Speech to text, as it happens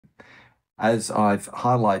As I've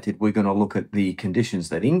highlighted, we're going to look at the conditions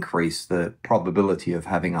that increase the probability of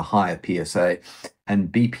having a higher PSA,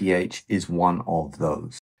 and BPH is one of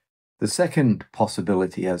those. The second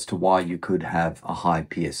possibility as to why you could have a high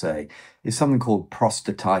PSA is something called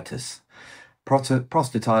prostatitis.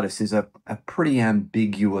 Prostatitis is a pretty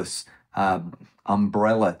ambiguous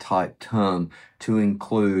umbrella type term to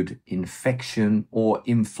include infection or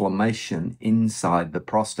inflammation inside the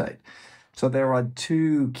prostate. So there are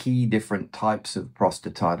two key different types of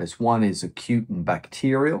prostatitis. One is acute and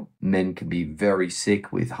bacterial. Men can be very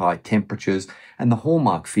sick with high temperatures and the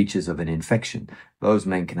hallmark features of an infection. Those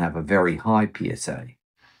men can have a very high PSA.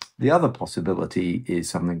 The other possibility is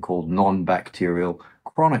something called non-bacterial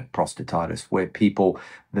chronic prostatitis, where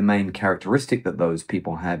the main characteristic that those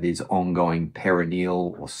people have is ongoing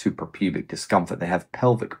perineal or suprapubic discomfort. They have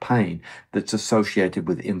pelvic pain that's associated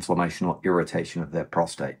with inflammation or irritation of their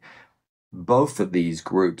prostate. Both of these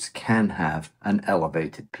groups can have an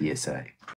elevated PSA.